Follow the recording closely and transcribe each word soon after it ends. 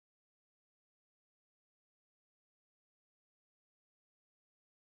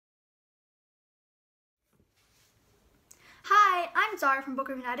I'm Zaara from Book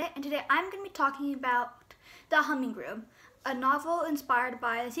Review United, and today I'm going to be talking about The Humming Room, a novel inspired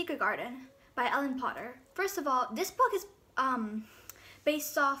by The Secret Garden by Ellen Potter. First of all, this book is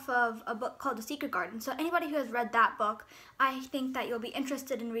based off of a book called The Secret Garden, so anybody who has read that book, I think that you'll be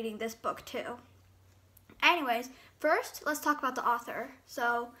interested in reading this book too. Anyways, first, let's talk about the author.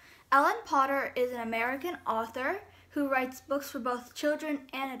 So, Ellen Potter is an American author who writes books for both children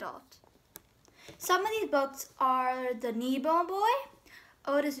and adults. Some of these books are The Kneebone Boy,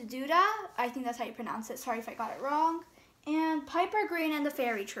 Otis Duda, I think that's how you pronounce it, sorry if I got it wrong, and Piper Green and the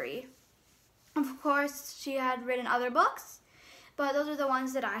Fairy Tree. Of course, she had written other books, but those are the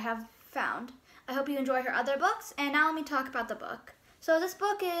ones that I have found. I hope you enjoy her other books, and now let me talk about the book. So this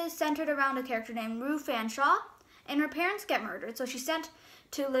book is centered around a character named Rue Fanshawe, and her parents get murdered, so she's sent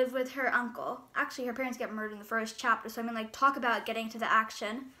to live with her uncle. Actually, her parents get murdered in the first chapter, so I'm going to talk about getting to the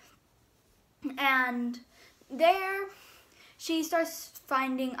action. And there, she starts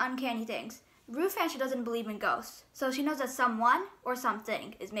finding uncanny things. Rue Fanshawe doesn't believe in ghosts, so she knows that someone or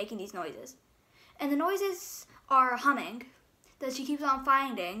something is making these noises. And the noises are humming that she keeps on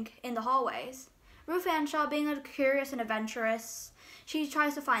finding in the hallways. Rue Fanshawe, being a curious and adventurous, she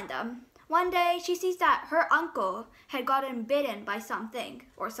tries to find them. One day, she sees that her uncle had gotten bitten by something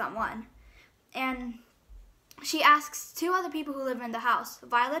or someone, and she asks two other people who live in the house,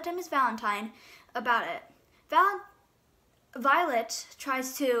 Violet and Miss Valentine, about it. Violet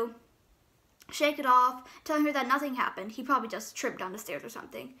tries to shake it off, telling her that nothing happened. He probably just tripped down the stairs or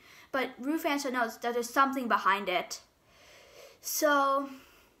something. But Rue Fanshawe knows that there's something behind it. So,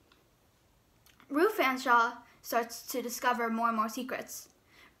 Rue Fanshawe starts to discover more and more secrets.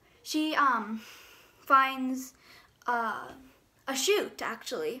 She finds a chute,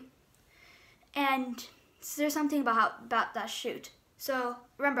 actually. And so there's something about that chute. So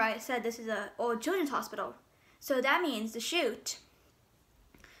remember, I said this is an old children's hospital. So that means the chute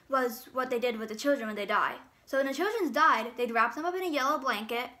was what they did with the children when they die. So when the children died, they'd wrap them up in a yellow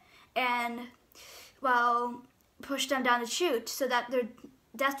blanket and, well, push them down the chute so that their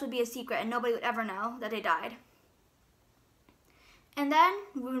death would be a secret and nobody would ever know that they died. And then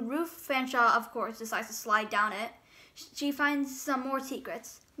when Rue Fanshawe, of course, decides to slide down it, she finds some more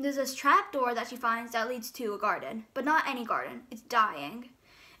secrets. There's this trap door that she finds that leads to a garden, but not any garden. It's dying.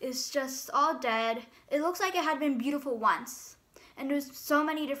 It's just all dead. It looks like it had been beautiful once, and there's so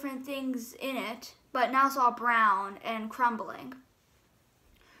many different things in it, but now it's all brown and crumbling.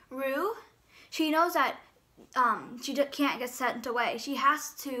 Rue, she knows that she can't get sent away. She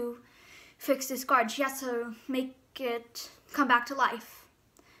has to fix this garden. She has to make it come back to life,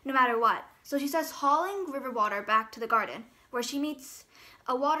 no matter what. So she starts hauling river water back to the garden, where she meets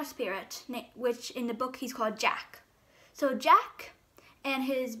a water spirit, which in the book he's called Jack. So Jack and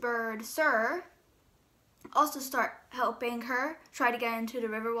his bird Sir also start helping her try to get into the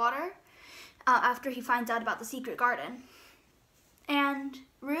river water after he finds out about the secret garden. And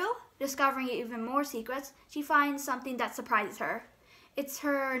Rue, discovering even more secrets, she finds something that surprises her. It's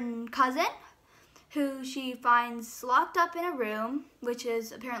her cousin, who she finds locked up in a room, which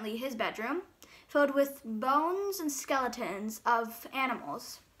is apparently his bedroom, filled with bones and skeletons of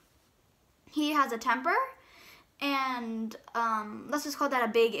animals. He has a temper, and let's just call that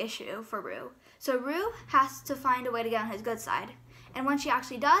a big issue for Rue. So Rue has to find a way to get on his good side. And when she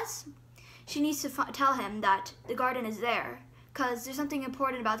actually does, she needs to tell him that the garden is there, because there's something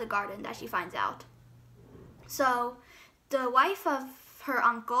important about the garden that she finds out. So the wife of her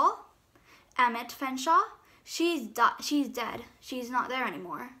uncle, Emmett Fanshawe, she's dead. She's not there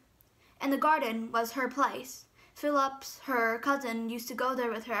anymore. And the garden was her place. Phillips, her cousin, used to go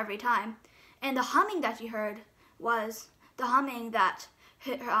there with her every time. And the humming that she heard was the humming that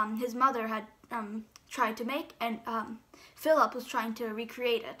his mother had tried to make, and Philip was trying to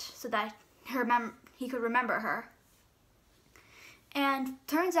recreate it so that he could remember her. And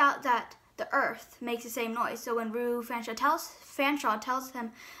turns out that the earth makes the same noise. So when Rue Fanshawe tells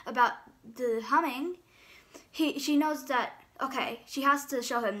him about the humming, she knows that, okay, she has to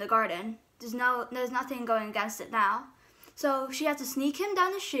show him the garden. There's nothing going against it now. So she has to sneak him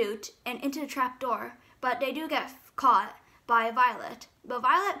down the chute and into the trap door, but they do get caught by Violet. But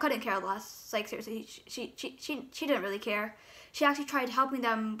Violet couldn't care less. Like, seriously, she didn't really care. She actually tried helping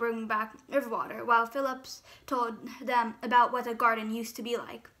them bring back river water, while Phillips told them about what the garden used to be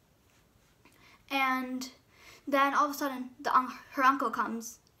like. And then all of a sudden, her uncle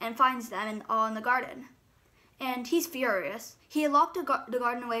comes and finds them all in the garden. And he's furious. He had locked the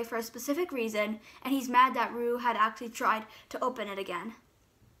garden away for a specific reason, and he's mad that Rue had actually tried to open it again.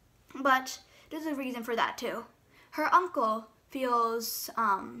 But there's a reason for that too. Her uncle feels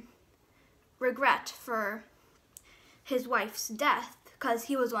regret for his wife's death because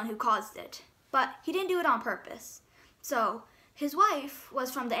he was the one who caused it. But he didn't do it on purpose. So his wife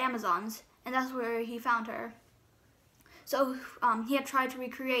was from the Amazons, and that's where he found her. So he had tried to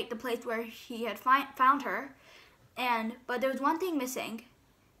recreate the place where he had found her, but there was one thing missing,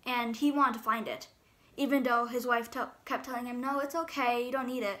 and he wanted to find it, even though his wife kept telling him, no, it's okay, you don't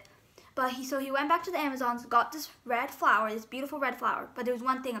need it. But so he went back to the Amazons, got this red flower, this beautiful red flower, but there was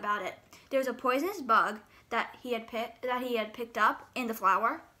one thing about it. There was a poisonous bug that he had picked up in the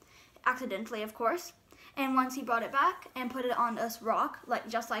flower, accidentally, of course. And once he brought it back and put it on this rock,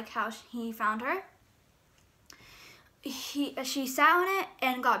 just like how he found her, she sat on it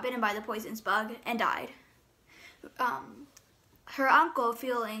and got bitten by the poisonous bug and died. Her uncle,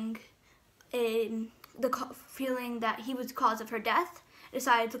 feeling that he was the cause of her death,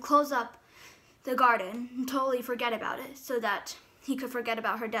 decided to close up the garden and totally forget about it, so that he could forget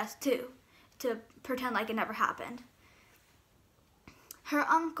about her death too, to pretend like it never happened. Her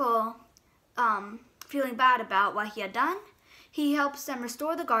uncle, feeling bad about what he had done, he helps them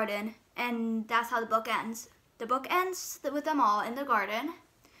restore the garden, and that's how the book ends. The book ends with them all in the garden,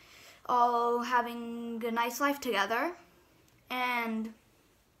 all having a nice life together, and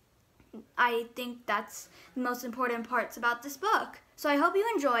I think that's the most important parts about this book. So I hope you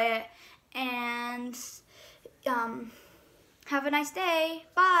enjoy it, and have a nice day.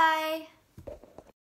 Bye!